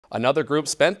Another group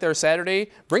spent their Saturday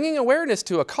bringing awareness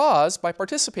to a cause by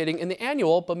participating in the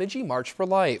annual Bemidji March for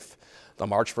Life. The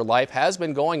March for Life has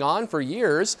been going on for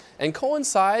years and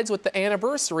coincides with the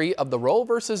anniversary of the Roe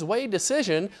v. Wade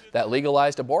decision that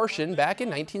legalized abortion back in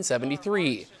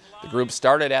 1973. The group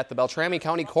started at the Beltrami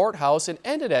County Courthouse and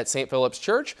ended at St. Philip's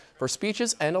Church for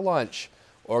speeches and a lunch.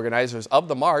 Organizers of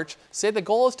the march say the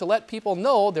goal is to let people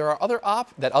know there are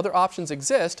other options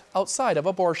exist outside of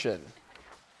abortion.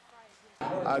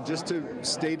 Just to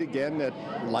state again that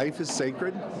life is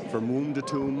sacred from womb to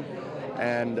tomb,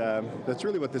 and that's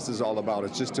really what this is all about.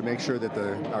 It's just to make sure that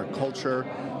our culture,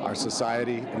 our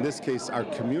society, in this case our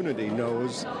community,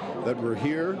 knows that we're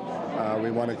here.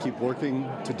 We want to keep working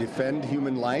to defend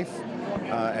human life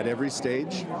at every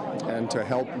stage and to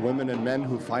help women and men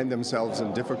who find themselves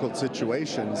in difficult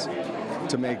situations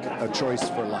to make a choice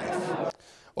for life.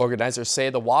 Organizers say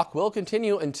the walk will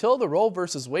continue until the Roe v.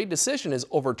 Wade decision is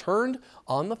overturned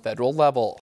on the federal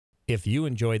level. If you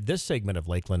enjoyed this segment of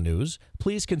Lakeland News,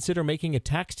 please consider making a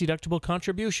tax-deductible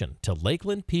contribution to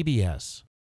Lakeland PBS.